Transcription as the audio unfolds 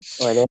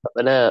What up?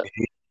 What up?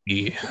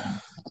 Yeah.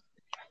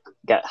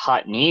 Got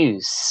hot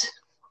news.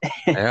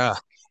 Yeah.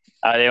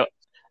 I didn't.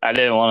 I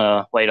didn't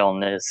want to wait on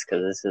this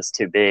because this is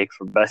too big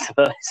for both of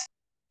us.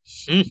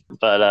 Hmm.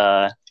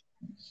 But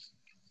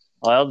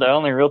well, the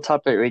only real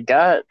topic we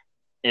got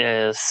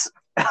is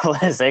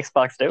what is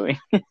Xbox doing?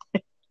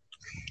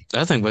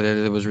 I think what they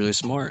did was really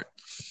smart.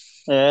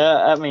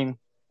 Yeah, I mean,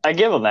 I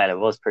give them that. It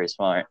was pretty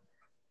smart.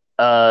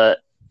 Uh,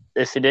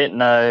 if you didn't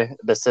know,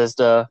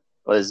 Bethesda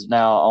was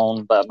now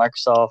owned by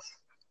Microsoft.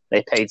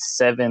 They paid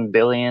 $7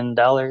 billion,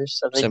 I think,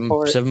 Seven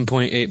for it.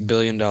 $7.8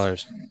 billion.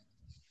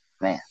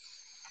 Man,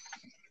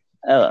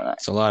 I don't know.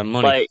 It's a lot of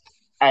money. Like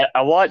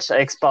I watched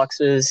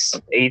Xbox's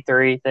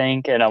E3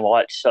 thing, and I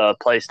watched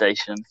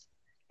PlayStation.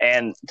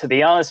 And to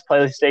be honest,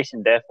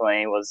 PlayStation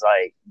definitely was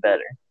like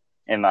better,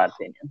 in my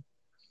opinion.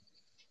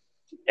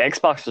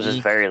 Xbox was just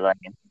Mm. very lame,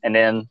 and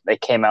then they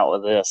came out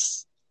with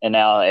this, and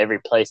now every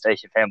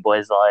PlayStation fanboy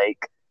is like,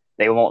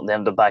 they want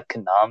them to buy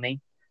Konami,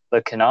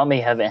 but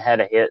Konami haven't had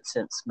a hit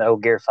since Metal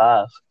Gear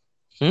 5,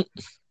 Hmm.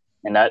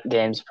 and that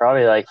game's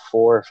probably like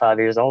 4 or 5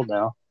 years old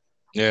now.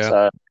 Yeah.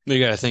 So You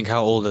gotta think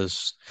how old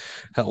is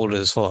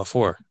Fallout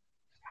 4?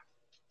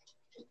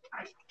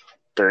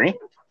 3,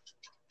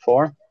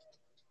 4,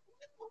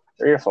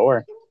 3 or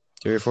 4.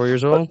 3 or 4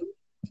 years But old?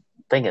 I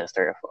think it's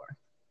 3 or 4.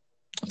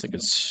 I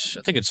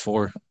think it's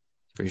 4.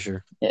 Pretty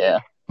sure. Yeah,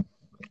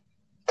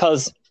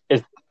 because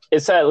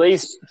it's at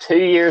least 2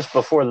 years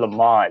before the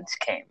mods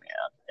came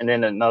out, and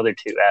then another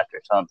two after.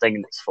 So I'm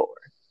thinking it's 4.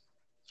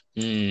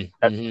 Mm.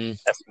 That, Hmm.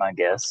 that's my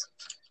guess.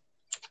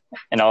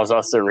 And I was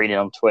also reading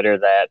on Twitter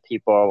that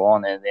people are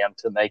wanting them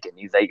to make a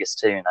New Vegas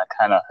 2, and I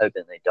kind of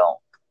hoping they don't.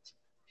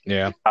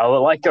 Yeah. I would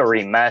like a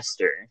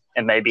remaster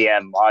and maybe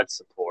add mod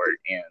support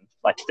in,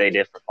 like they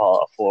did for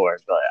Fallout 4,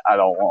 but I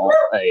don't want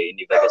a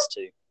New Vegas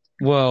 2.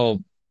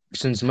 Well,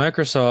 since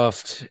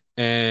Microsoft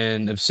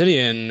and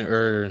Obsidian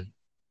are a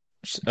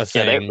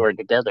Yeah, they thing, were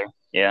together.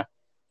 Yeah,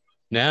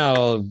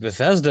 now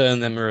Bethesda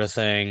and them are a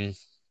thing.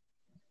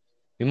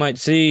 We might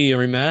see a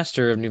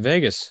remaster of New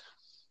Vegas.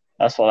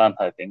 that's what I'm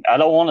hoping. I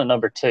don't want a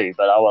number 2,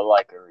 but I would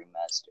like a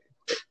remaster.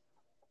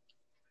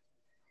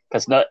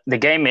 Because the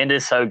game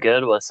ended so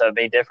good with so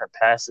many different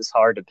paths, it's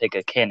hard to pick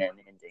a canon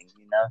ending,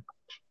 you know?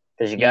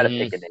 Because you got to Hmm.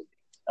 pick an ending.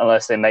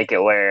 Unless they make it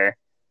where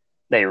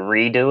they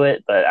redo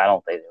it, but I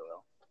don't think they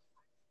will.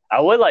 I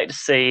would like to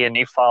see a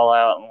new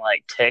Fallout in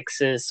like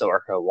Texas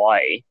or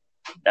Hawaii.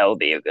 That would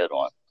be a good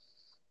one.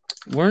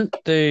 Weren't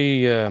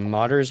they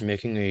modders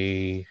making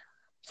a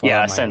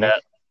Yeah, Fallout Miami?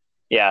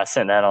 I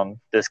sent that on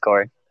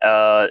Discord.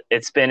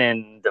 It's been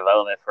in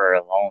development for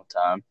a long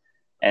time,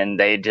 and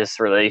they just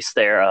released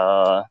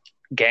their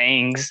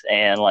gangs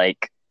and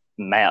like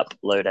map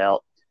loadout.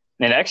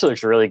 And it actually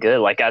looks really good.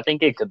 Like I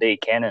think it could be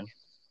canon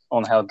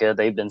on how good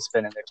they've been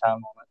spending their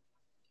time on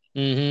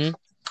it. Hmm.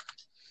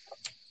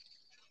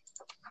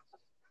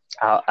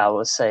 I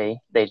would say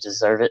they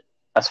deserve it.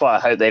 That's why I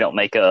hope they don't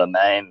make a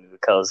Miami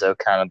because they'll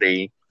kind of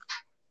be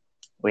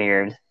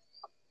weird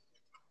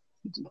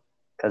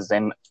because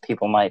then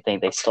people might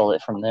think they stole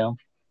it from them.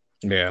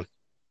 Yeah.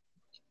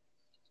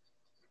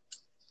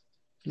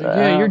 Like, yeah,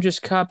 But you're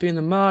just copying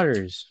the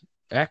modders.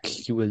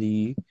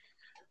 Actually.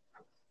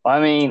 I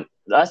mean,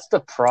 that's the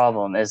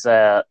problem. Is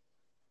that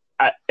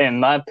in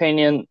my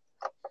opinion,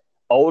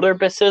 older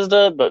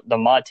Bethesda, but the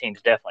mod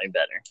team's definitely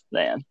better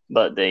than.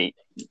 But the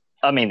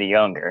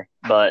younger,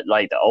 but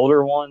like the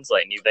older ones,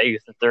 like New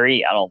Vegas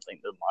 3, I don't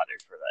think the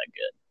modders were that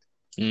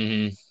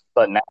good. Hmm.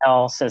 But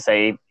now, since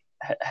they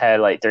had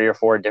like 3 or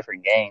 4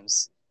 different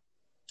games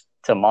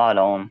to mod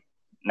on,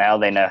 now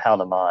they know how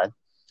to mod,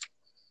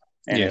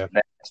 and Yeah.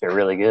 that's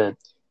really good.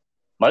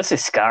 Mostly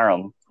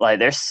Skyrim. Like,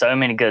 there's so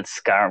many good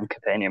Skyrim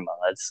companion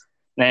mods.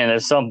 Man,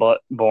 there's some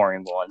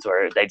boring ones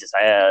where they just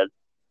add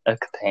a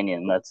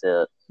companion. That's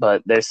it.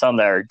 But there's some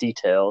that are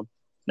detailed.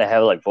 They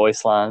have like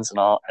voice lines and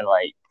all, and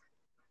like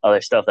other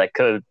stuff that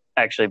could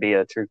actually be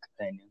a true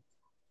companion.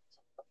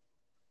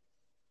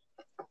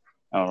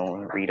 I don't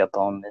want to read up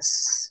on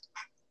this.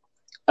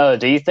 Oh,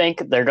 do you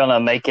think they're gonna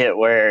make it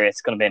where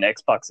it's gonna be an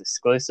Xbox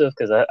exclusive?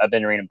 Because I've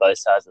been reading both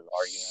sides of the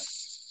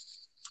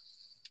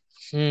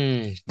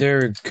argument.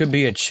 There could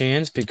be a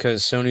chance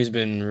because Sony's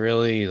been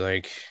really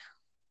like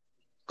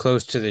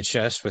close to the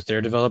chest with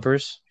their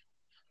developers,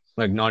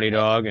 like Naughty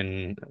Dog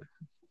and a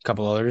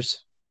couple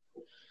others.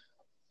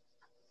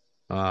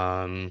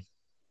 Um,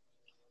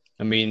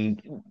 I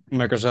mean,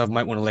 Microsoft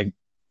might want to like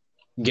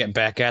get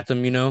back at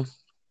them, you know?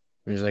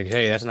 It's like,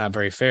 hey, that's not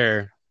very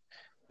fair.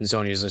 And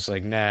Sony's just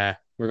like, nah,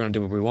 we're gonna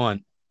do what we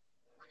want.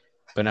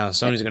 But now Yeah,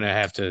 Sony's gonna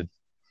have to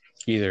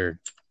either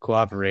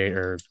cooperate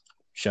or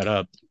shut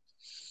up.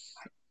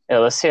 yeah,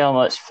 let's see how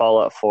much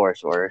Fallout 4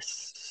 is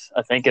worth.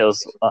 I think it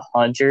was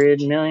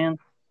 100 million.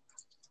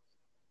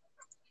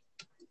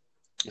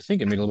 I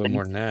think it made a little bit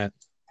more than that.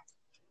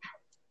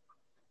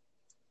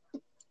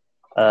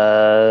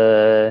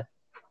 Uh,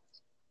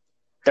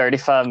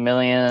 35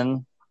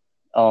 million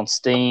on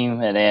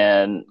Steam, and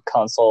then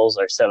consoles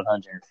are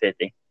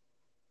 750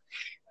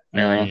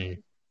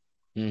 million.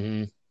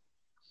 Mm.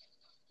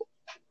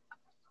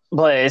 Hmm.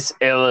 but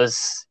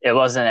it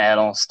wasn't out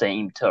on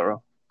Steam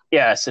till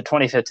so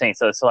 2015,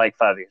 so it's like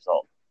 5 years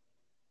old.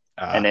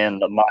 And Ah. then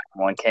the mod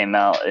one came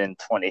out in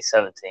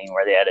 2017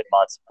 where they added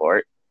mod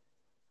support.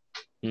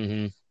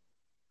 Mm-hmm.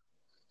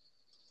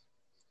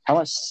 How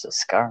much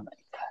does Skyrim make?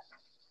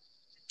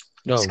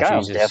 Oh, Skyrim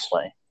Jesus.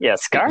 definitely. Yeah,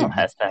 Skyrim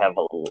has to have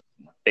a little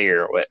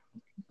bigger whip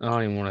I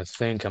don't even want to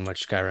think how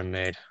much Skyrim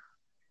made.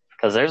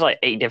 because there's like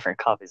 8 different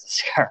copies of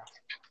Skyrim.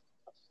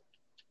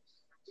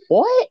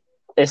 What?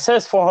 It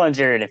says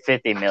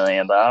 450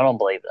 million, but I don't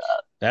believe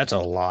that. That's a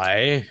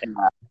lie.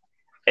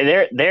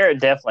 They're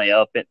definitely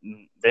up.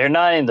 They're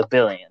not in the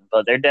billion,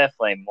 but they're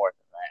definitely more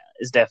than that.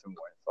 It's definitely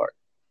more than 4.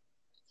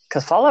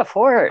 Because Fallout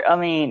 4, I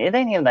mean, it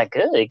ain't even that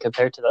good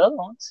compared to the other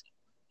ones.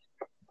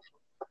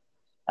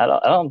 I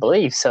don't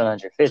believe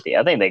 750.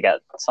 I think they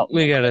got something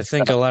We more got to like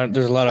think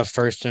there's a lot of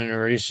first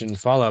generation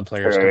Fallout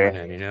players Sure,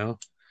 coming in, you know?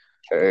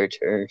 sure.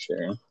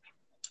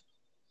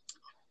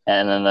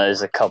 And then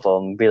there's a couple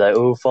of them be like,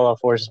 "Oh, Fallout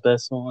 4 is the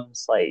best one."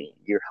 It's like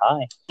you're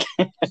high.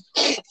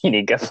 You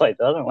need to go play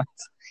the other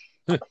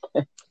ones.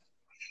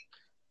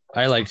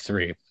 I like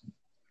 3.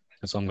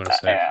 That's all I'm gonna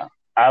say. Yeah,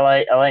 I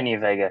like New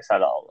Vegas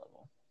out of all of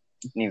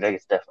them. New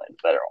Vegas is definitely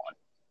the better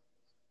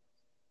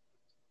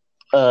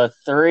one.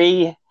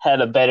 3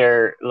 had a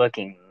better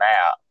looking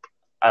map.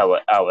 I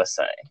would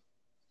say,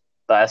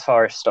 but as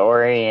far as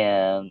story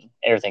and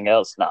everything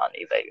else, not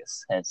New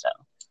Vegas, hands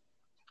down.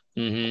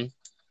 Mm-hmm.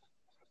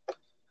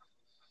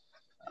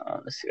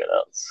 Let's see what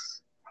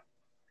else.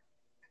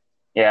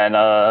 Yeah, and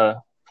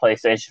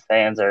PlayStation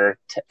fans are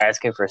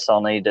asking for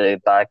Sony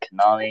to buy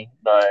Konami,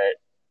 but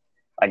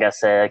like I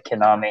said,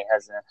 Konami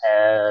hasn't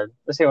had.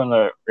 Let's see on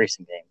the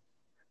recent game,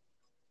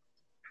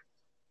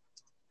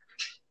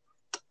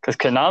 because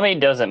Konami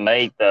doesn't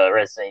make the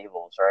Resident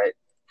Evils, right?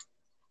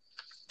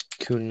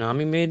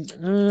 Konami made?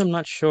 I'm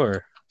not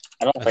sure.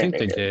 I don't I think think they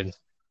they did. did.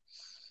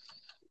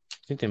 I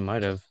think they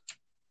might have.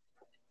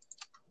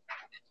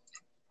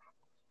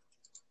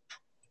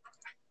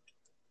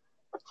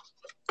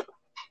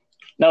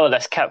 No,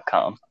 that's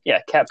Capcom. Yeah,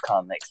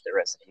 Capcom makes the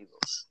Resident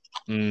Evils.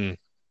 Mm.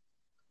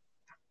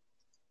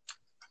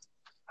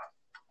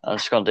 I'm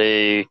just gonna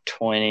do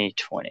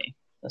 2020.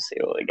 Let's see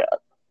what we got.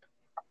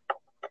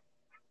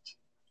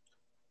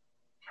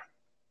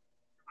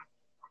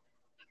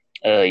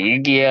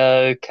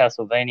 Yu-Gi-Oh,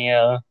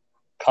 Castlevania,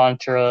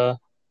 Contra,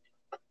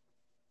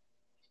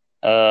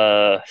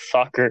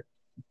 Soccer,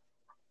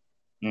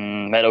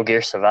 Metal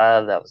Gear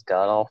Survive. That was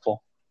god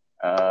awful.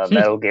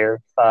 Metal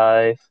Gear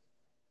 5.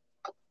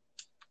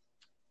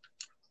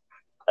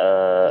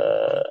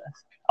 Uh,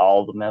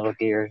 all the Metal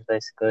Gears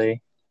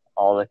basically.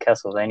 All the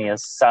Castlevanias,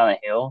 Silent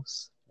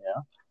Hills.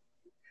 Yeah.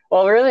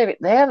 Well, really,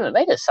 they haven't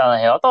made a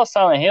Silent Hill. I thought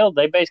Silent Hill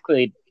they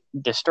basically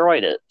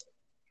destroyed it.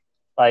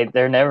 Like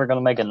they're never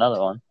gonna make another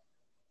one.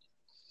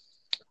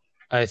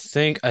 I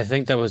think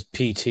that was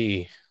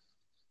PT.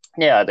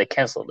 Yeah, they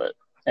canceled it,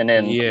 and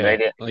then Yeah,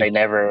 they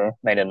never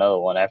made another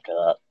one after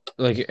that.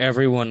 like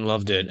everyone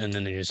loved it, and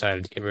then they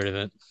decided to get rid of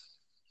it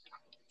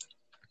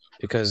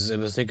because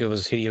I think it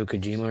was Hideo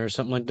Kojima or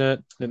something like that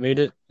that made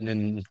it, and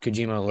then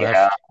Kojima Yeah,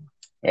 left,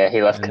 yeah,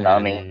 he left and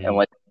Konami and then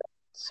went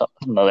to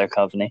another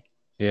company.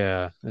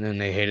 yeah, and then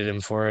they hated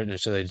him for it, and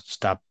so they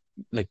stopped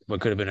like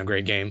what could have been a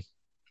great game.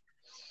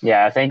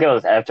 Yeah, I think it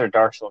was after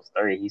Dark Souls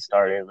 3 he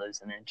started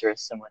losing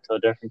interest and went to a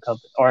different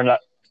company, or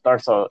not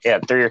Dark Souls,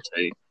 3 or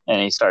 2,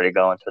 and he started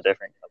going to a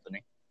different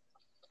company.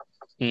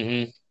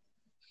 Mm-hmm.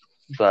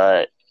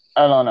 But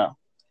I don't know.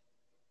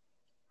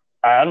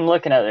 I'm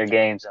looking at their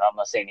games and I'm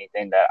not seeing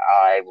anything that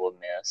I will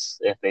miss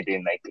if they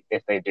do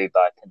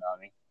buy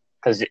Konami.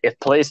 Because if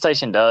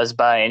PlayStation does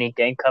buy any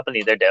game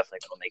company, they're definitely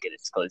going to make it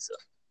exclusive.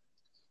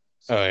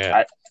 Oh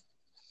yeah,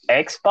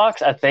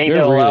 Xbox, I think they're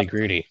they'll allow really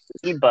greedy.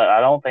 PC, but I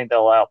don't think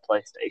they'll allow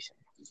PlayStation.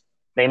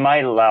 They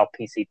might allow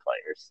PC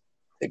players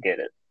to get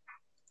it.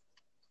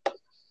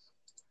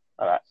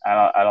 But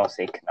I don't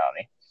see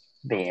Konami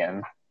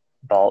being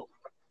bought.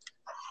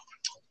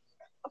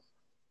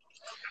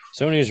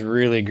 Sony's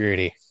really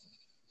greedy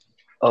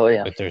Oh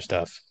yeah. with their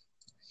stuff.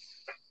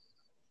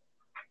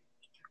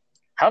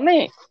 How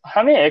many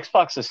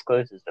Xbox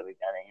exclusives have we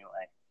got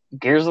anyway?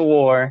 Gears of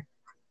War,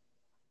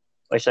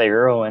 which they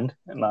ruined,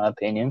 in my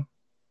opinion.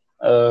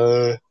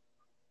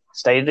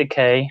 State of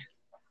Decay.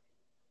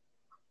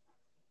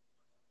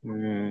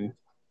 Let's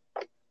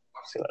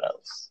see what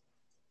else.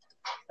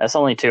 That's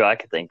only 2 I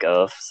could think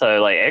of.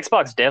 So like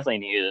Xbox definitely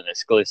needed an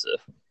exclusive.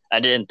 I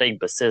didn't think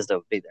Bethesda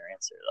would be their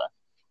answer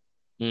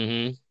though.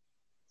 Mm-hmm.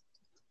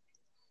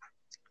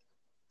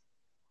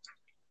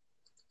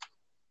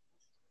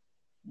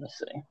 Let's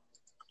see.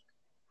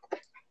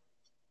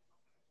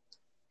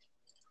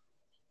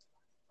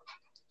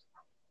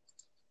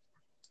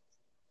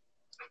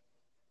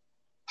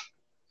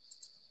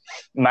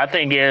 My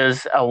thing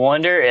is, I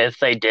wonder if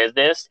they did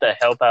this to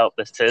help out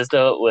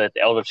Bethesda with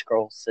Elder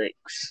Scrolls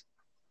 6.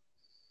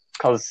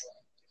 Because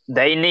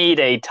they need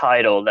a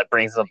title that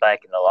brings them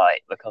back in the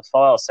light. Because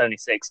Fallout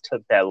 76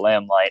 took that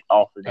limelight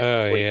off of them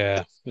Oh completely.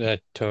 yeah,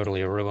 that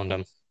totally ruined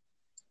them.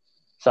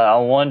 So I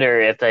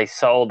wonder if they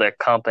sold their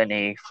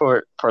company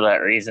for that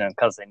reason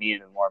because they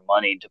needed more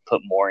money to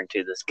put more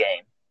into this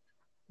game.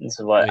 This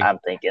is what Like I'm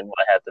thinking.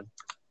 What happened?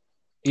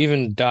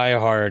 even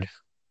diehard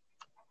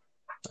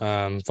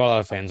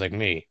Fallout fans like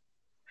me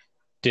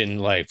didn't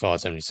like Fallout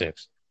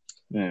 76.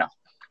 No,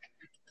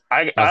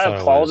 I I thought it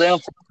applaud them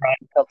was. for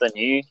trying something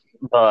new,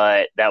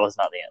 but that was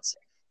not the answer.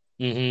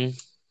 Hmm.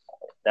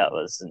 That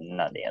was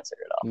not the answer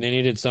at all. They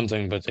needed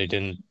something, but they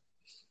didn't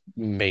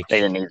make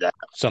They didn't need that.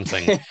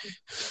 something.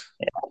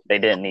 They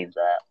didn't need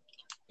that.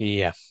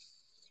 Yeah.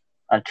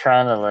 I'm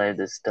trying to load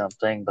this dumb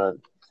thing, but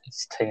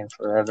it's taking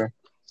forever.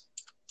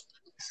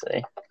 Let's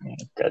see.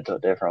 Go to a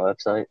different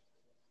website.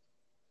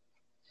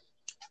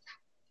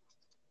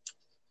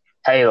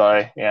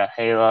 Halo. Yeah,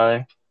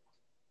 Halo.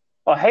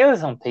 Well,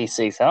 Halo's on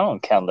PC, so I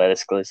don't count that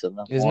exclusive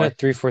no Isn't more. that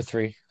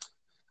 343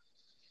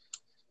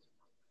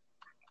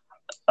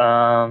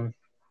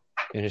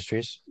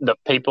 Industries? The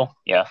people,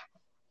 yeah.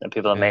 The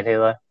people that Yeah. made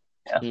Halo.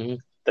 Yeah. Hmm.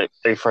 The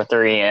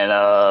 343 and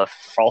not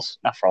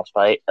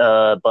Frostbite,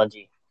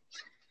 Bungie.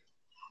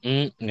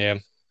 Yeah.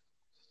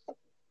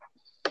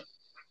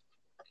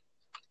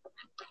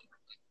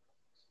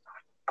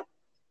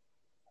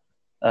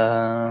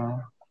 Uh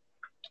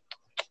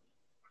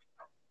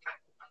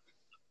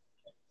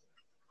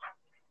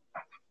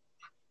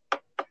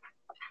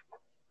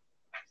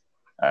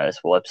this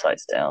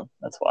website's down.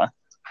 That's why.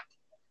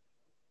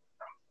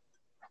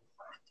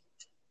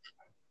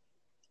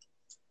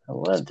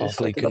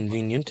 Awfully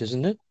convenient,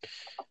 isn't it?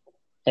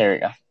 There we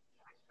go.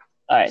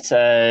 All right,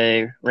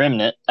 so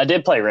Remnant. I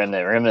did play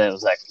Remnant. Remnant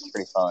was actually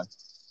pretty fun.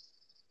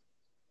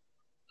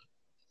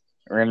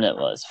 Remnant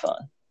was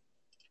fun.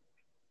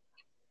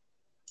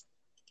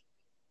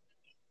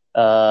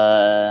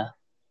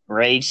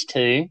 Rage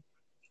 2.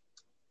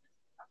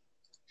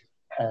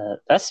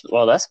 That's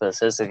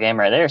Bethesda game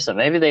right there. So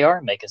maybe they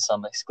are making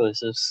some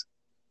exclusives.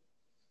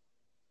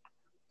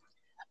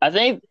 I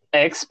think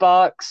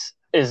Xbox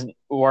is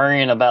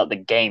worrying about the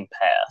Game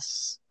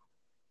Pass.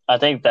 I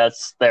think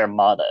that's their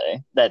motto,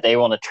 that they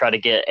want to try to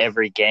get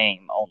every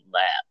game on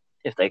that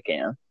if they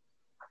can.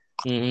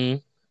 Hmm.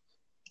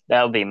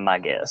 That would be my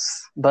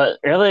guess. But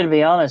really, to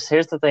be honest,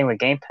 here's the thing with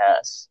Game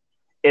Pass: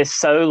 it's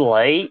so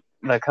late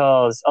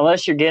because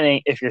if you're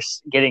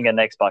getting an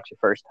Xbox your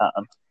first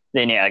time,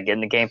 then yeah,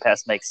 getting the Game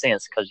Pass makes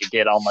sense because you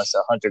get almost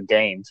 100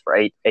 games for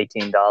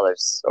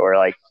 $18 or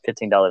like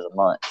 $15 a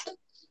month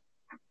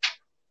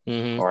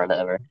or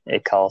whatever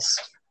it costs.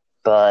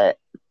 But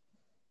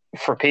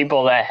for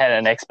people that had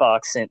an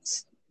Xbox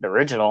since the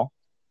original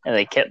and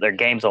they kept their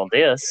games on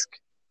disc,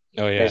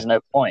 Oh, yeah. there's no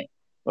point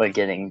with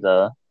getting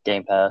the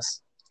Game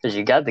Pass because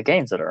you got the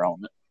games that are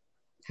on it.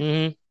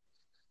 Hmm.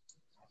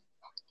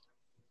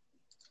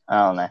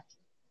 I don't know.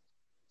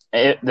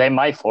 They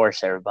might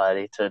force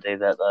everybody to do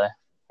that though.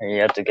 Or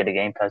you have to get a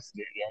Game Pass to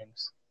get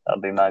games.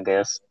 That'll be my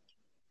guess.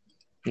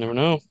 Never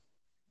know.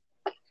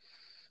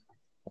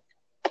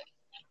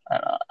 I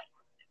don't know.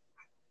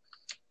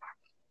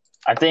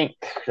 I think.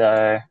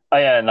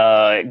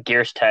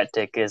 Gears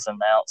Tactic is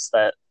announced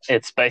that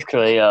it's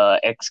basically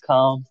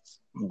XCOM,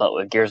 but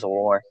with Gears of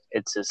War.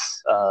 It's this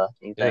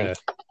new thing. Yeah.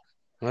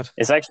 What?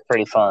 It's actually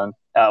pretty fun.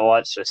 I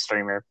watched a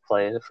streamer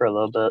play it for a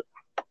little bit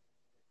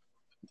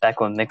back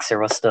when Mixer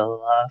was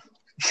still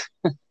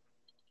alive.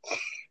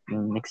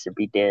 Mixer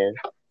be dead.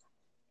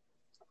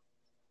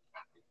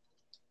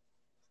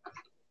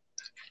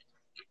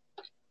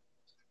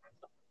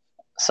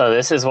 So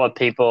this is what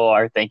people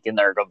are thinking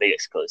they're going to be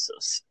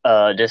exclusives.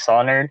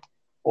 Dishonored,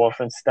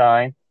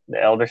 Wolfenstein,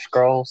 The Elder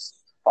Scrolls,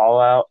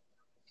 Fallout,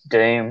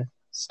 Doom,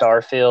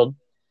 Starfield,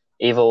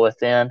 Evil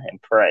Within,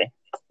 and Prey.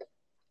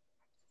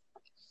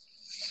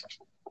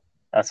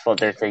 That's what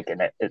they're thinking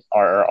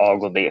are all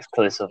going to be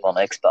exclusive on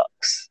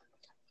Xbox.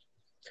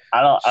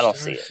 I don't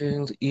see it.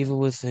 Starfield, Evil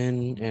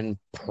Within, and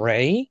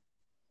Prey?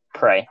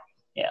 Prey,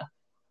 yeah.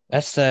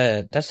 That's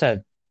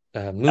that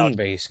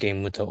moon-based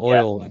game with the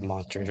oil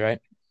monsters, right?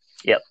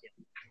 Yep.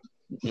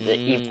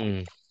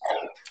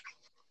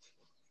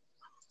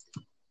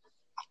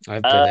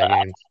 I've played that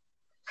game.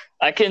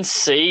 I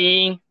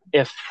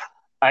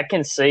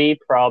can see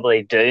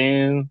probably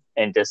Doom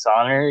and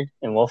Dishonored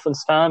and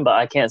Wolfenstein, but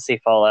I can't see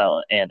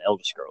Fallout and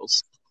Elder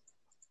Scrolls.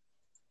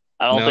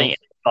 I don't think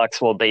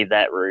Xbox will be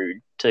that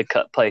rude to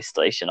cut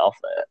PlayStation off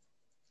that.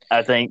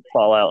 I think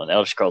Fallout and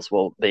Elder Scrolls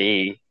will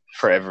be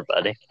for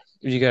everybody.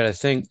 You gotta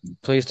think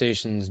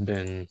PlayStation's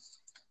been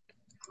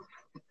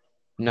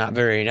not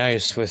very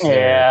nice with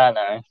their I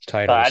know.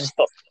 titles.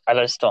 But I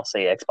just don't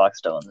see Xbox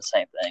doing the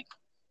same thing.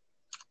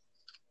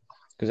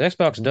 Because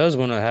Xbox does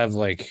want to have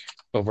like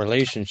a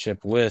relationship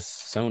with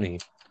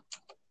Sony.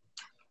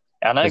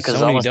 I know,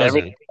 because almost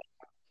every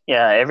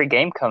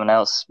game coming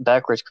out is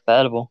backwards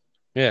compatible.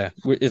 Yeah,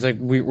 it's like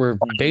we're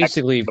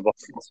basically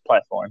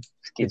platform.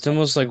 It's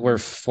almost like we're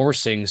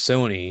forcing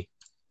Sony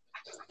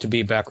to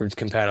be backwards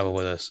compatible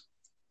with us.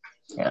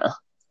 Yeah,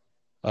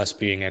 us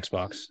being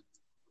Xbox.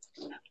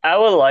 I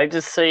would like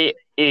to see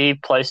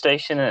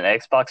PlayStation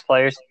and Xbox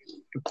players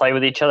play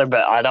with each other,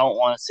 but I don't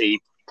want to see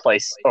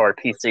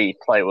PC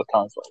play with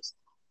consoles.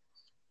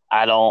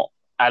 I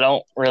I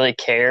don't really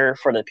care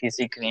for the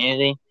PC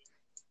community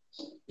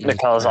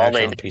because I'm all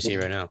actually they on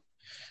PC right now.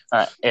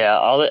 yeah,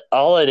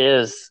 all it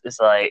is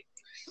like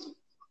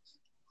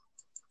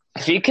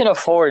if you can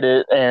afford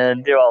it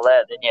and do all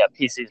that, then yeah,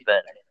 PC's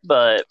better.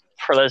 But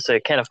for those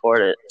that can't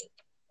afford it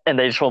and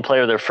they just want to play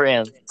with their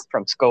friends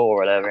from school or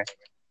whatever,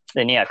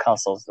 then yeah,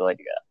 console's the way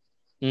to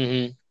go.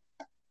 Mm-hmm.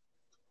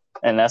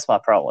 And that's my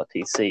problem with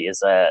PC is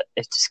that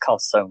it just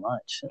costs so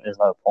much. There's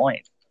no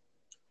point.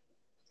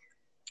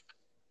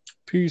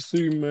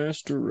 PC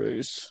Master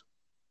Race.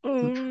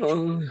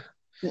 Oh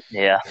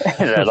Yeah,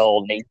 that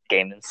old neat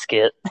gaming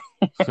skit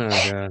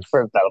god.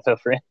 for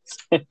Battlefield Friends.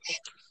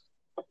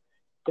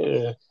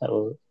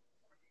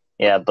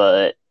 Yeah,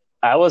 but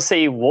I would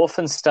say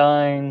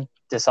Wolfenstein,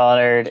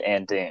 Dishonored,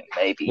 and Doom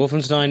maybe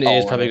Wolfenstein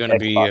is probably only going to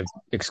be Xbox.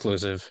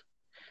 exclusive.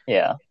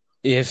 Yeah,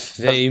 If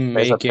they those are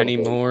make pretty any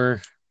good.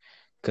 more,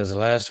 because the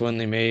last one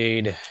they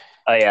made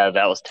Oh yeah,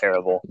 that was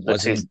terrible.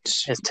 wasn't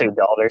His two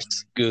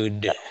daughters.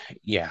 good.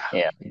 Yeah,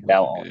 Yeah, it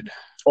that wasn't one. good.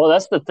 Well,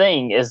 that's the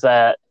thing is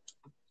that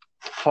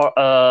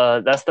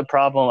that's the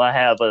problem I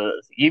have with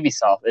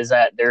Ubisoft is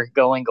that they're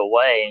going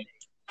away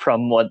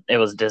from what it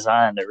was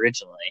designed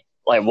originally.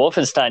 Like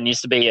Wolfenstein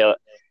used to be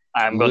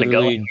I'm going to go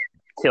and Literally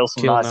kill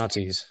some kill Nazis,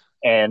 Nazis.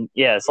 and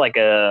yeah, it's like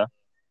a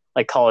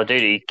Call of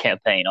Duty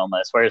campaign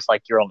almost, where it's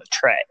like you're on the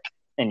track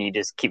and you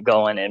just keep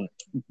going in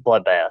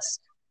bloodbaths.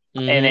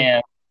 And Mm-hmm.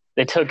 then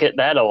they took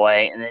that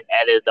away and then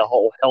added the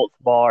whole health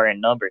bar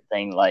and number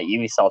thing like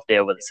Ubisoft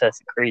did with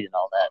Assassin's Creed and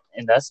all that.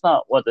 And that's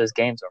not what those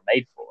games are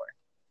made for.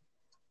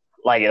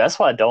 Like that's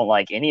why I don't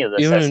like any of the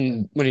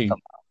Assassin's.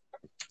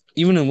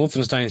 Even in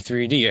Wolfenstein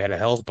 3D, it had a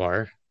health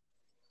bar.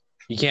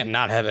 You can't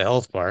not have a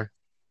health bar.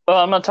 Well,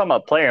 I'm not talking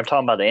about player. I'm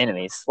talking about the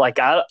enemies. Like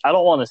I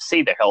don't want to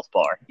see their health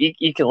bar.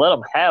 You can let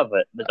them have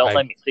it, but don't I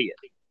let me see it.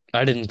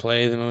 I didn't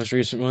play the most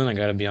recent one. I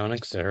gotta be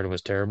honest, 'cause I heard it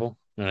was terrible,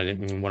 and I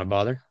didn't even want to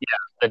bother.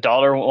 The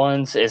daughter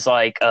ones is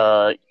like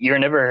you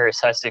never heard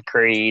Assassin's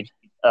Creed,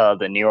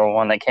 the newer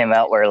one that came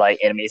out where like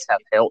enemies have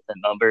health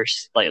and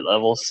numbers, like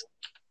levels.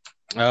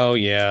 Oh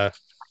yeah.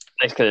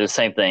 Basically the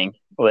same thing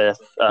with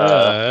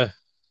Uh,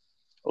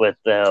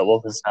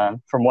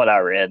 Wolfenstein, from what I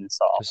read and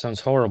saw. that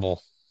sounds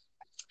horrible.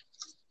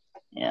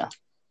 Yeah,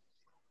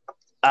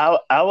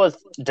 I was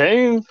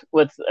Doom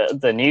with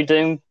the new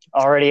Doom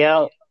already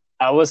out.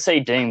 I would say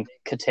Doom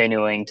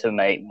continuing to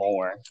make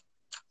more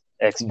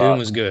Doom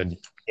Xbox is good.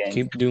 games.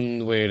 Keep Doom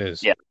the way it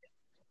is. Yeah.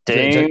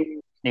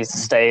 Doom needs to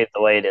stay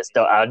the way it is.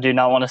 I do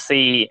not want to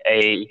see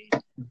a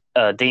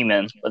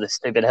demon with a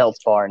stupid health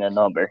bar and a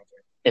number.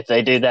 If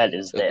they do that,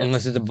 it's dead.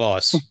 Unless it's a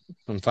boss.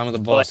 I'm fine with the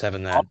boss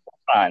having that.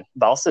 Fine,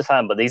 boss is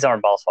fine, but these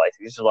aren't boss fights.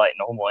 These are like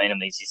normal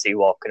enemies you see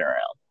walking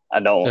around. I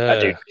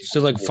do.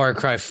 Still like Far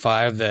Cry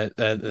 5,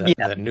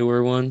 that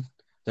newer one,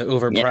 the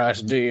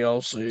overpriced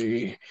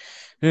DLC.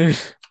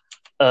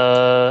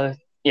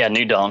 Yeah,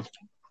 New Dawn.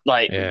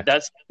 Like Yeah.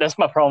 that's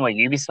my problem with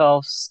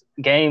Ubisoft's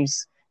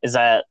games is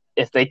that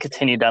if they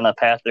continue down that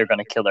path, they're going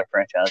to kill their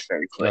franchise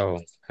very quick. Oh,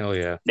 hell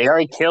yeah. They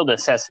already killed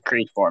Assassin's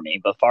Creed for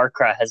me, but Far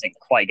Cry hasn't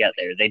quite got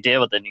there. They did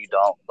with the New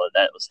Dawn, but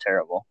that was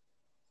terrible.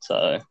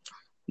 So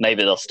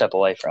maybe they'll step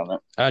away from it.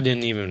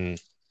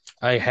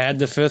 I had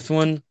the fifth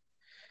one,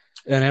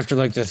 and after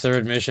like the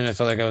third mission, I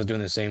felt like I was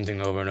doing the same thing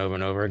over and over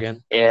and over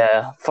again.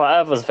 Yeah,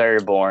 5 was very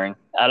boring.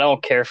 I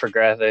don't care for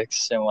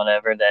graphics and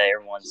whatever that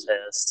everyone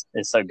says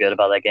is so good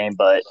about that game,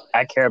 but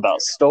I care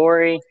about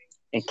story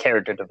and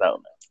character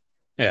development.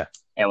 Yeah.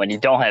 And when you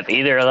don't have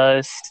either of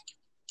those,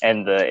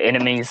 and the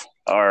enemies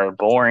are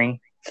boring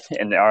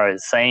and they are the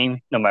same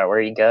no matter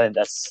where you go,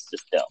 that's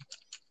just dumb.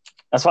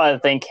 That's why I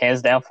think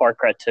hands down Far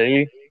Cry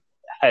 2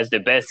 has the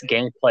best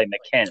gameplay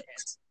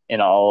mechanics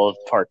in all of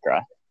Far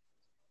Cry.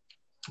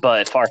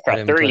 But Far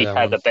Cry 3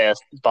 had the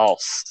best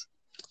bosses.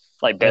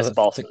 I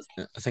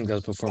think that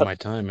was before my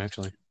time,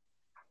 actually.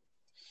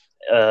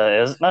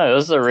 It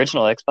was the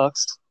original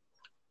Xbox.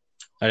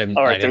 I didn't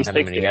have that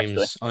many games.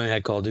 Actually. I only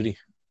had Call of Duty.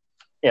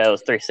 Yeah, it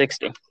was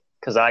 360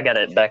 because I got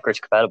it backwards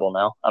compatible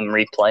now. I'm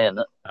replaying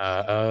it.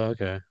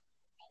 Okay.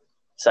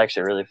 It's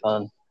actually really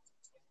fun.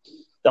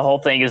 The whole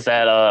thing is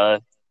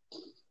that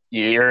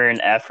you're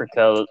in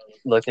Africa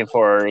looking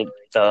for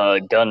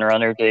the gun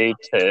runner dude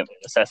to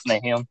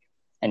assassinate him,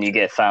 and you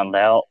get found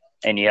out,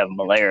 and you have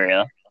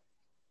malaria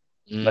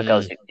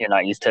because you're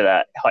not used to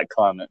that hot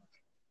climate.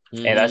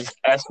 And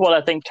that's what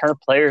I think turned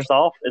players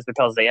off is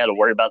because they had to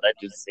worry about that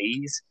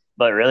disease.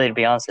 But really, to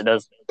be honest, it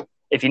does.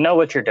 If you know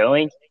what you're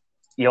doing,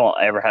 you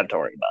won't ever have to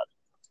worry about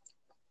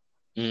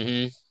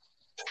it.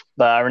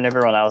 But I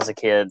remember when I was a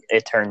kid,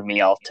 it turned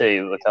me off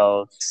too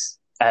because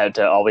I had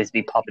to always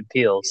be popping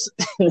pills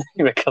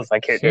because my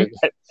character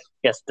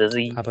gets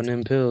disease. Popping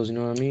them pills, you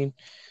know what I mean?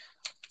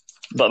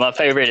 But my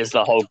favorite is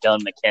the whole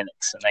gun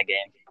mechanics in that game.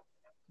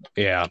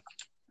 Yeah.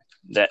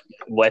 That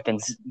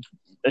weapons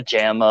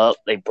jam up,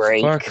 they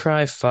break. Far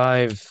Cry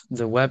 5,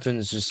 the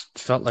weapons just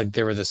felt like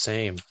they were the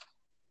same.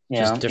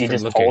 Yeah, you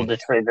just hold the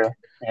trigger.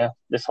 Yeah,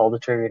 just hold the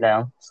trigger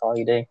down. That's all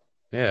you do.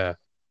 Yeah.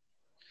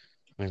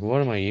 Like,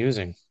 what am I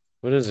using?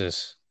 What is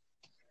this?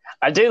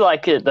 I do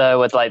like it though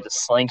with like the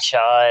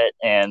slingshot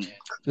and The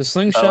bow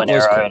slingshot and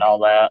was arrow and cool. all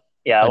that.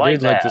 Yeah, I I like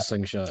did like that. the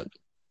slingshot.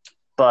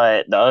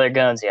 But the other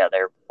guns, yeah,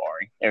 they're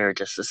boring. They were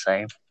just the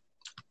same.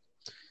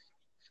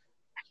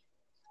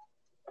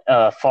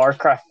 Far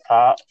Cry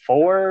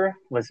 4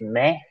 was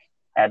meh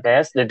at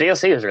best. The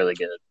DLC was really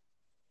good.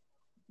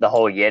 The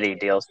whole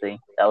Yeti DLC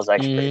that was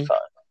actually pretty Mm-hmm. fun.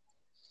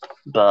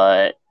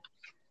 But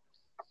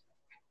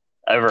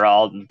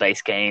overall, the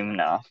base game,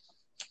 no,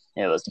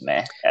 it was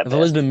meh at I've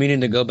always best. been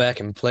meaning to go back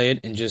and play it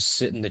and just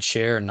sit in the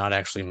chair and not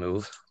actually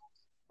move.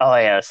 Oh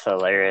yeah, it's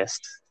hilarious.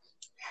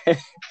 That's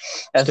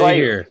Stay like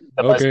here.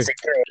 the most Okay.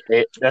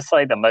 secret. That's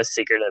like the most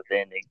secretive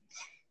ending.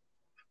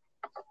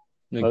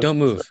 Like, don't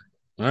move.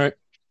 All right.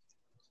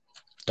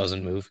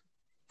 Doesn't move.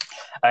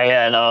 Oh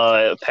yeah,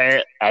 no.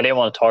 Apparently, I didn't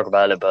want to talk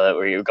about it, but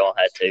we were gonna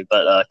have to.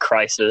 But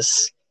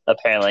Crisis,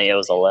 apparently, it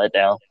was a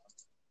letdown.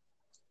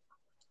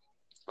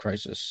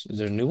 Crisis. Is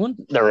there a new one?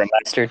 The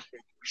remastered.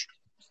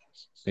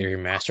 They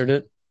remastered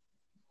it?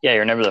 Yeah, you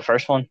remember the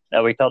first one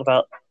that we talked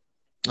about?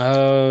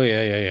 Oh,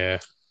 yeah.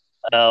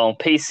 On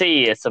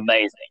PC, it's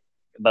amazing,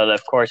 but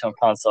of course, on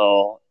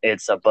console,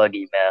 it's a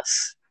buggy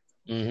mess.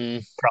 Mm-hmm.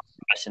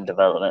 Russian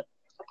development.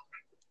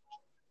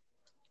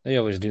 They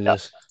always do Yeah,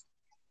 this.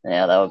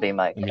 yeah, that would be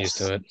my I'm used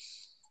guess. to it.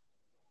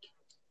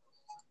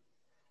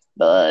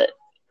 But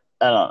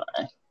I don't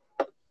know.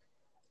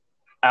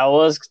 I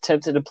was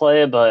tempted to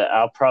play it, but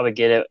I'll probably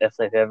get it if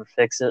they ever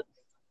fix it.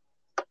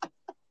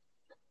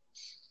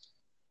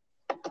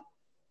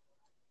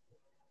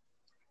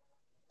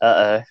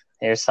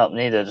 Here's something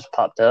new that just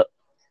popped up.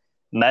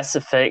 Mass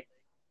Effect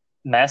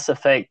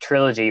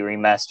Trilogy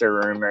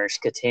remaster rumors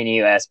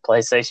continue as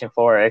PlayStation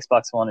 4,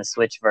 Xbox One, and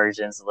Switch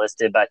versions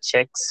listed by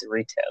Chex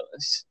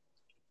retailers.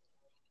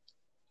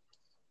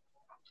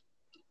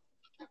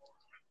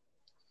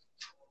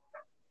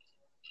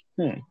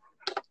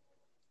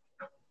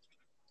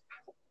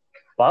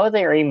 Why would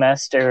they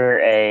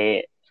remaster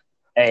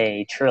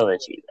a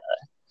trilogy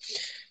though?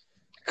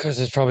 Because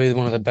it's probably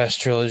one of the best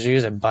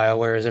trilogies that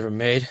BioWare has ever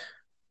made.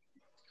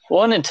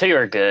 1 and 2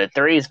 are good.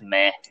 3 is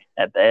meh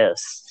at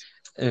best.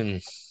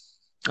 And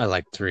I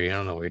like 3. I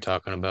don't know what you're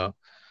talking about.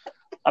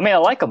 I mean, I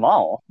like them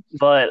all,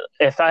 but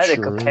if I had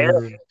to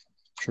compare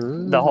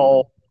the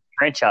whole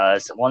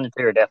franchise, 1 and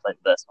 2 are definitely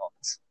the best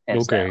ones.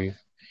 Okay, down.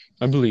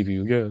 I believe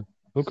you. Yeah.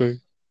 Okay.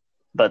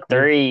 But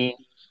 3,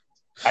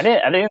 I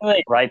didn't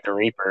really like the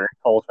Reaper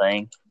whole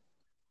thing.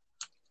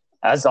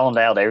 I zoned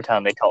out every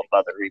time they talked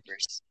about the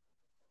Reapers.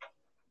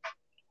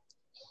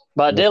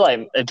 But I did like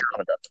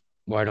Andromeda.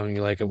 Why don't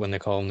you like it when they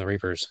call them the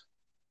Reapers?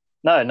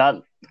 No,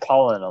 not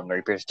calling them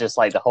Reapers, just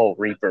like the whole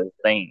Reaper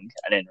thing.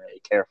 I didn't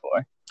really care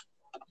for.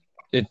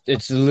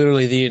 It's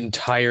literally the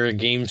entire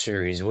game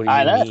series. What do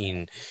you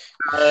mean?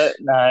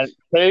 No,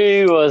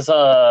 2 was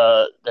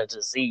the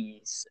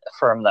disease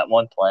from that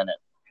one planet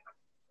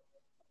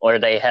where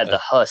they had the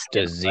husk.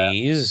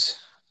 Disease?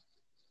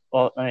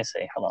 Well, let me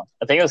see. Hold on.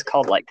 I think it was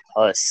called like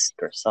Husk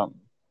or something.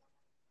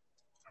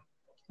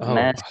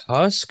 Oh,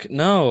 Husk?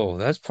 No,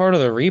 that's part of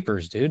the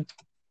Reapers, dude.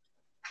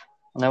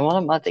 Now, what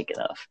am I thinking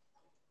of?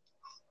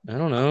 I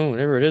don't know.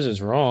 Whatever it is, it's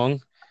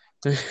wrong.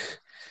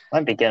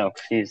 Might be getting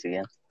confused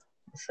again.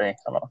 Let's see.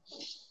 Hold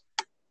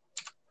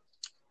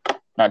on.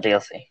 Not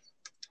DLC.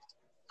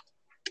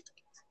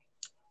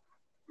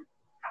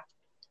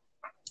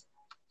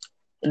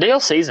 The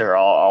DLCs are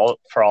all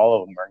for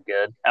all of them are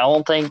good. I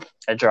don't think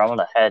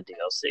Andromeda had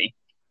DLC,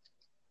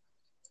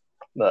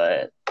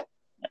 but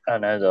I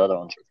know the other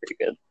ones are pretty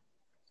good.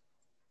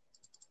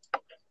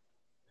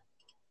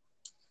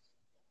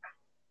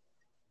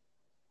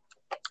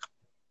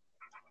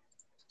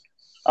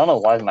 I don't know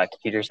why my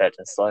computer's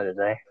acting slow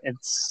today.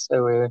 It's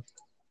so weird.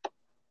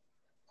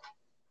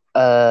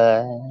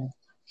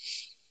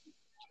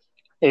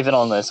 Even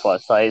on this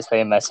website,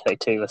 saying Mass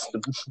Effect 2 was the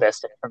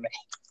best for me.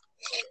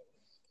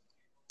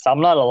 So I'm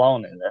not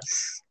alone in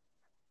this.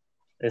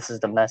 This is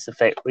the Mass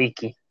Effect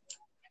wiki.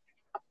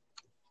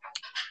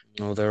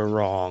 No, they're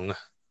wrong.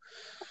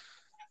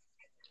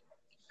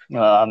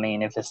 Well, I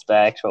mean, if it's the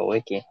actual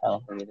wiki, I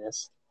don't think it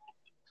is.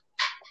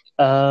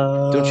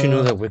 Don't you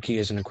know that wiki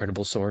is an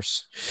incredible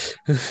source?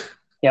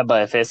 Yeah,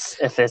 but if it's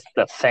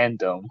the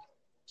fandom,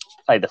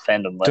 like the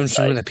fandom website. Don't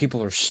you know that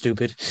people are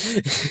stupid?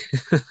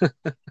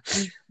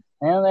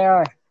 Yeah, they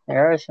are.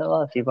 There are a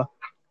lot of people.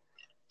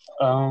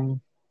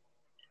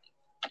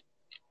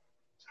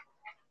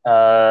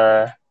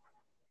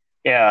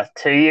 Yeah,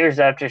 2 years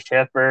after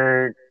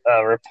Shepard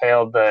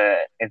repelled the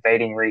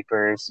invading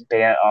Reapers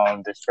bent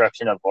on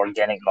destruction of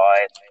organic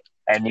life,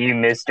 a new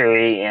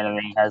mystery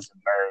enemy has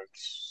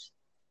emerged.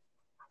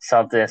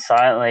 Something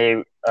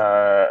silently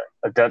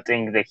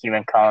abducting the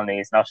human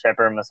colonies. Now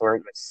Shepard must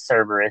work with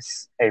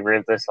Cerberus, a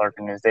ruthless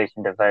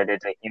organization devoted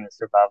to human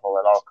survival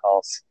at all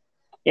costs.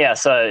 Yeah,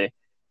 so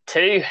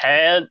 2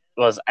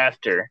 was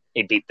after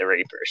he beat the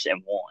Reapers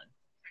and won.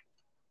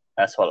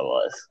 That's what it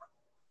was.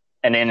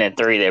 And then in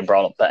 3, they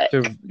brought them back.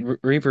 The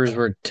Reapers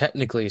were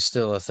technically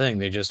still a thing.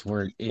 They just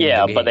weren't in the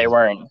game. But they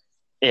weren't.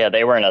 Yeah,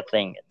 they weren't a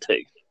thing in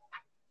 2.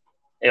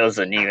 It was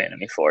a new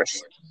enemy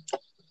force.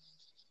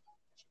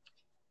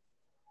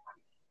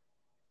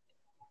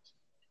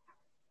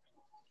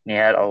 You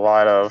had a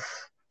lot of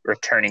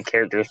returning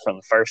characters from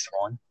the first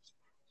one,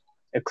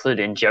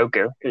 including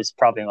Joker, who's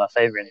probably my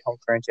favorite in the whole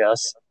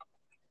franchise.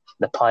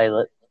 The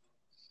pilot,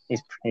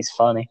 he's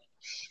funny,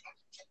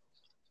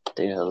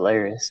 dude,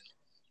 hilarious.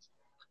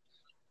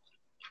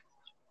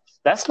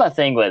 That's my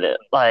thing with it.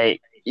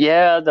 Like,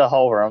 yeah, the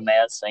whole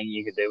romance thing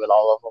you could do with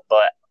all of them,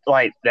 but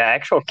like the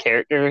actual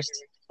characters,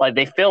 like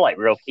they feel like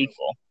real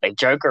people. They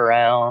joke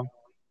around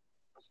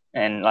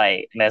and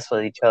like mess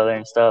with each other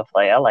and stuff.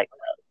 Like I like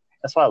that.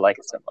 That's why I like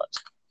it so much.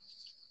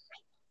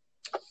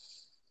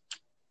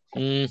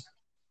 Mm,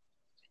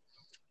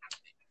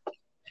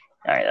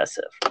 All right, that's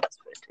it for Mass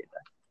Effect 2.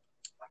 Then.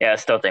 Yeah, I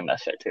still think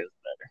Mass Effect 2 is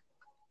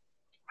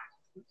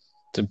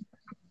better. to,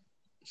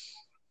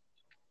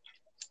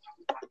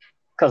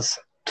 Because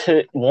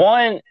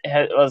one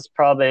was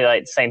probably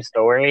like the same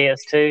story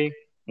as 2,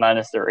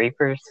 minus the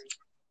Reapers.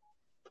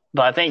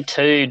 But I think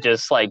 2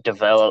 just like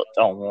developed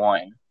on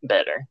 1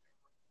 better.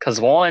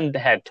 Because 1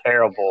 had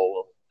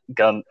terrible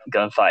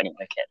gunfighting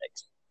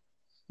mechanics,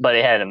 but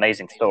it had an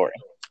amazing story.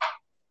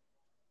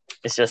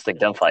 It's just the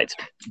gunfights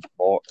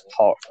more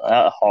hard,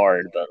 not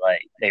hard, but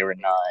like they were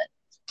not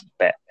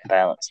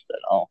balanced at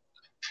all.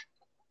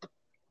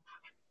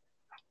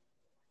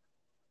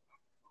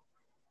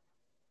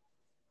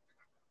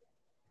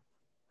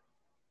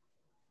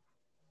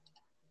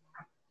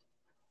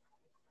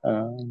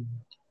 Um,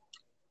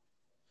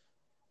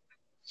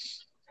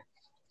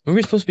 were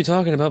we supposed to be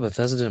talking about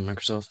Bethesda and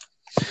Microsoft?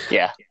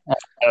 yeah,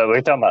 we're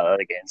talking about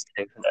other games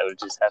too that would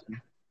just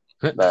happen,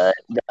 but the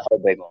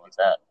whole big one was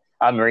that.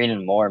 I'm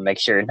reading more, make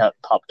sure it not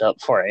popped up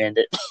before I end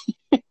it.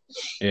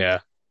 Yeah,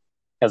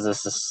 because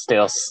this is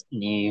still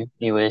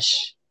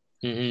newish.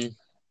 mm-hmm.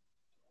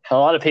 A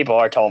lot of people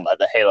are talking about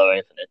the Halo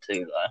Infinite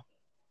too, though.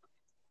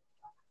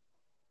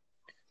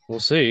 We'll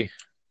see.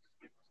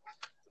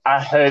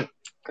 I hope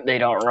they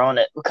don't ruin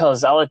it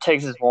because all it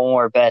takes is one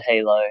more bad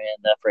Halo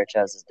and that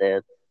franchise is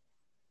dead.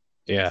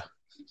 Yeah.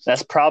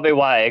 That's probably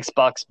why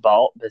Xbox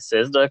bought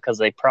Bethesda because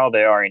they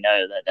probably already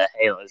know that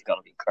Halo is going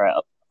to be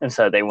crap. And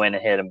so they went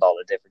ahead and bought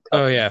a different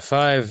company. Oh, yeah.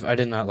 5. I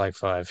did not like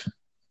 5.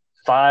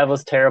 5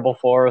 was terrible.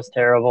 4 was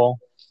terrible.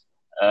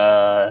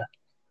 What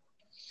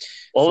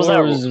was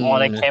that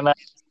one that came out?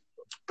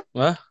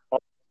 What?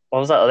 What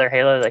was that other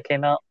Halo that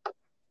came out?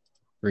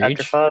 Reach?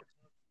 After 5?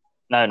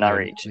 No, not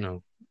Reach.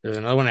 No. There's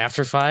another one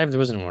after 5? There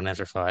wasn't one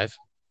after 5.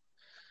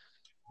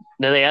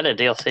 Did they add a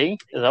DLC?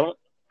 Is that what?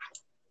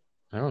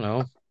 I don't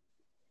know.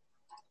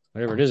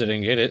 Whatever it is, I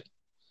didn't get it.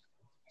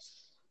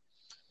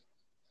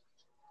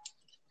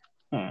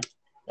 I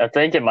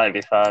think it might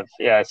be 5.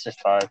 Yeah, it's just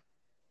 5.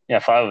 Yeah,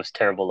 5 was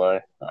terrible though.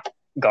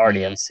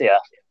 Guardians, yeah.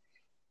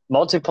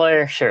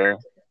 Multiplayer, sure.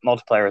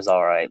 Multiplayer is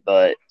alright,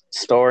 but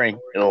story,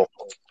 oh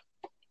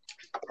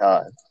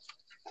god.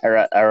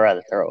 I'd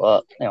rather throw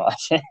up than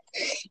watching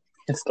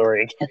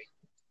story again.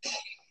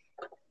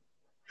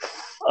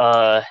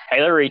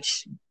 Halo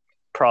Reach,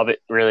 probably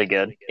really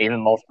good. Even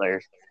multiplayer,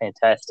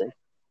 fantastic.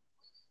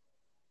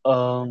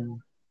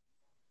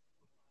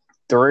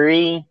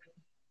 3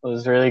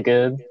 was really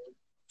good.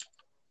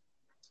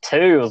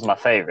 2 was my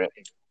favorite.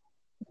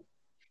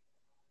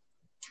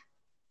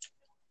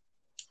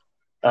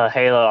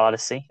 Halo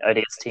Odyssey,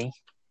 ODST.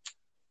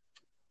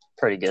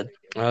 Pretty good.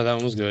 Oh, that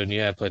one was good.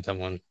 Yeah, I played that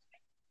one.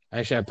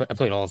 Actually, I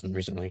played all of them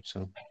recently,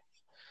 so.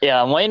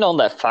 Yeah, I'm waiting on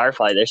that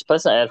Firefight. They're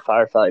supposed to add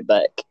Firefight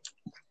back.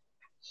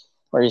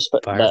 Where you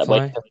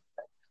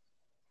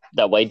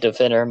that weight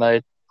defender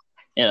mode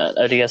in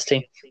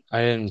ODST.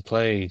 I didn't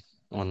play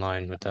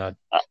online with that.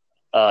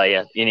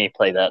 Yeah, you need to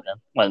play that then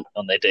when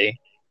they do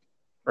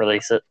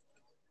release it.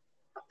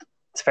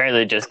 It's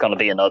apparently just going to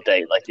be an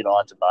update. Like you don't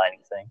have to buy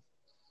anything.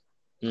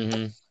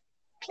 Mm-hmm.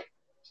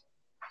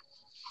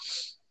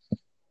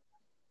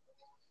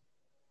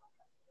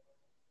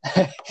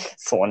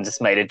 Someone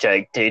just made a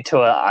joke. Due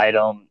to an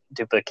item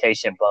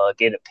duplication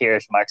bug, it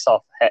appears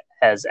Microsoft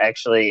has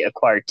actually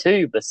acquired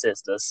 2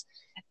 Bethesdas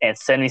and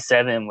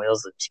 77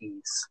 wheels of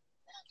cheese.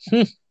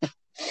 I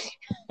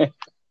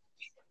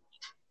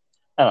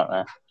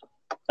don't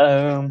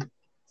know.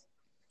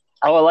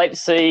 I would like to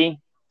see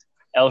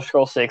Elder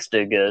Scrolls 6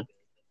 do good,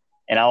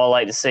 and I would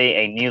like to see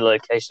a new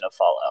location of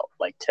Fallout,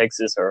 like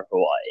Texas or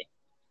Hawaii.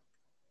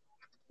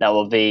 That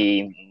will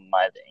be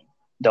my thing.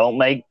 Don't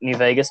make New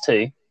Vegas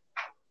 2.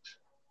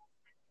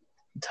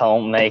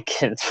 Don't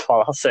make it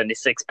Fallout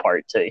 76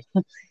 Part 2.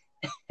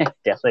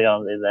 Definitely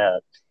don't do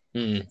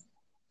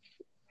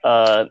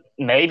that.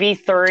 Maybe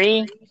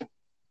 3.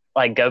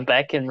 Like, go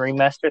back and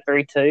remaster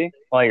 3 too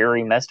while you're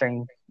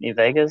remastering New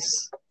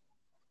Vegas.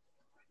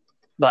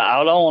 But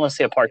I don't want to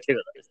see a part 2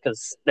 of this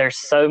because there's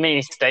so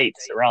many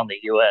states around the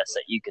U.S.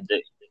 that you could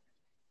do.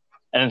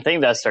 And I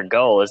think that's their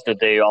goal is to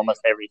do almost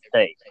every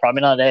state.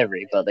 Probably not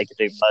every, but they could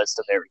do most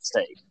of every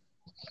state.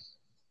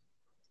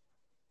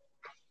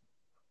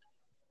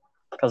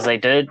 Because they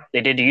did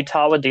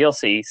Utah with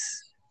DLCs.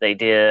 They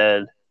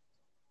did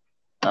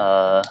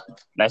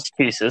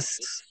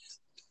Massachusetts,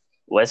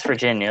 West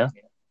Virginia,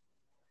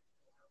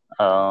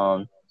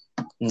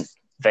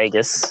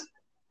 Vegas,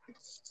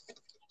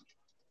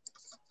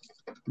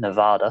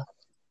 Nevada.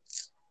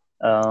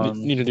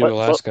 Need to do What?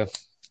 Alaska.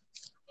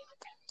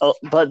 Oh,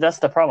 but that's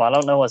the problem. I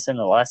don't know what's in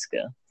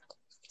Alaska.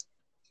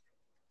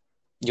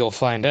 You'll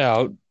find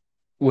out I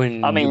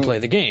when you mean, play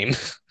the game.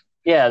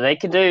 yeah, they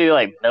could do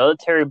like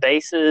military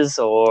bases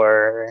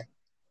or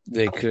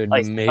They could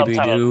like some maybe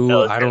type of do, I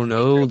military don't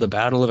know, feature. the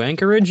Battle of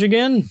Anchorage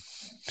again.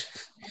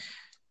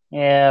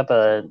 Yeah,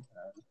 but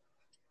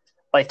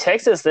like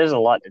Texas, there's a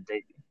lot to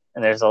do,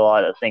 and there's a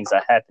lot of things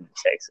that happen in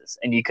Texas,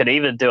 and you could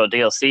even do a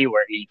DLC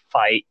where you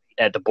fight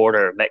at the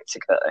border of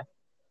Mexico.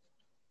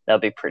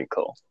 That'd be pretty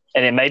cool.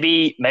 And then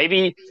maybe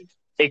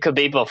it could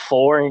be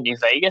before New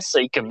Vegas, so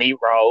you can meet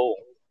Raul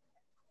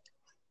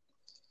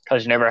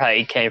because you remember how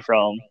he came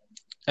from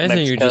I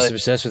think you're Mexico. just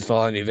obsessed with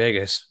Fallout New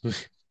Vegas.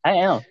 I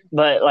am,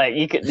 but like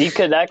you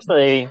could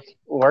actually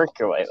work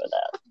your way with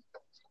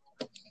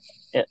that.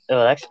 It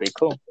would actually be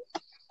cool.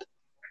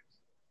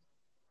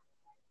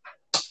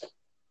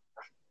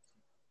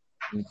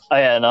 Oh,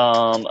 yeah,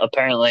 and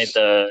apparently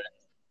the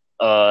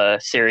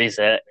Series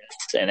X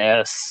and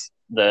S,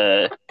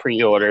 the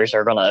pre-orders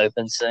are going to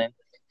open soon.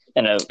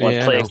 And when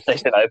Yeah, I know.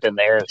 PlayStation opened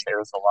theirs, there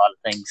was a lot of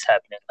things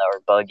happening that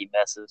were buggy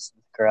messes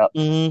and crap.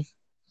 Mm,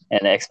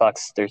 And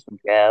Xbox, there's some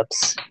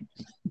gaps.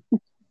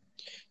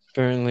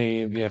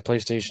 apparently, yeah,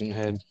 PlayStation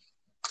had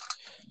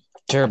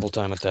terrible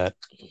time with that.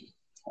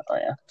 Oh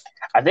yeah,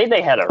 I think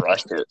they had to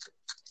rush it.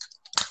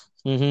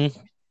 Mm-hmm.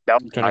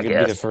 That was Trying my to be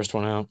the guess. first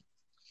one out.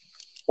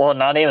 Well,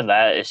 not even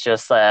that. It's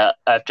just that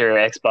after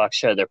Xbox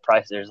showed their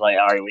prices, like,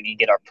 all right, we need to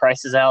get our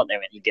prices out, and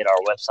we need to get our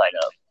website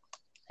up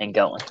and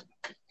going.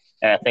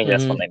 And I think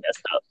that's when Mm-hmm. they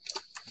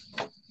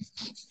messed up.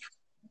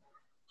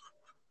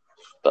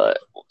 But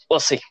we'll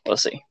see. We'll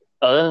see.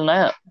 Other than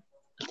that,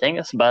 I think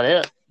that's about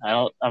it.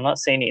 I'm not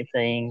seeing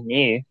anything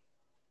new.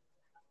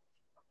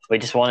 We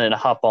just wanted to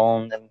hop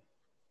on and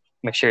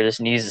make sure this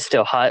news is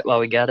still hot while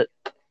we got it.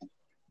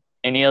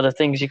 Any other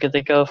things you could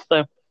think of,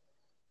 though?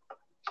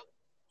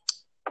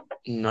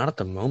 Not at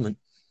the moment.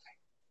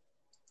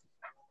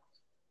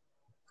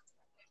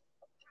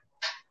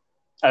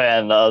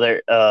 And the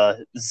other,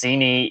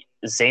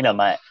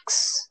 ZeniMax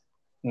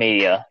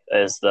Media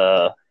is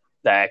the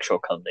actual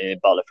company they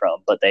bought it from,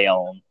 but they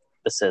own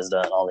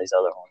Bethesda and all these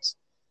other ones.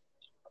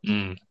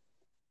 Mm.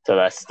 So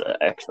that's the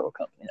actual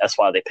company. That's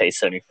why they paid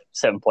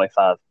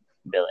 77.5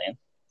 billion.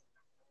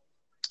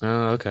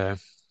 Oh, okay.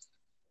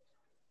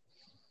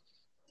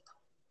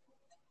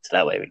 So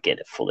that way we get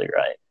it fully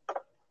right.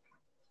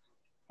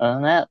 Other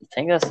than that, I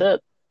think that's it.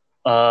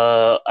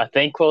 I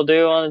think we'll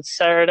do on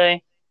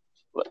Saturday.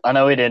 I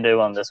know we didn't do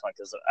one this one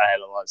because I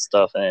had a lot of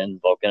stuff and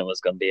Vulcan was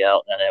going to be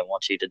out, and I didn't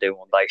want you to do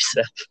one by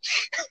yourself.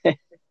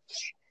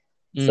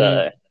 Mm-hmm.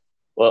 So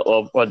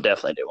we'll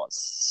definitely do one,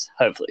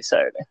 hopefully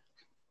Saturday.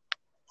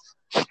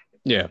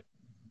 Yeah.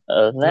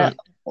 Other than that,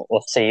 All right.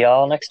 we'll see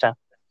y'all next time.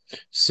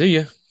 See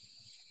ya.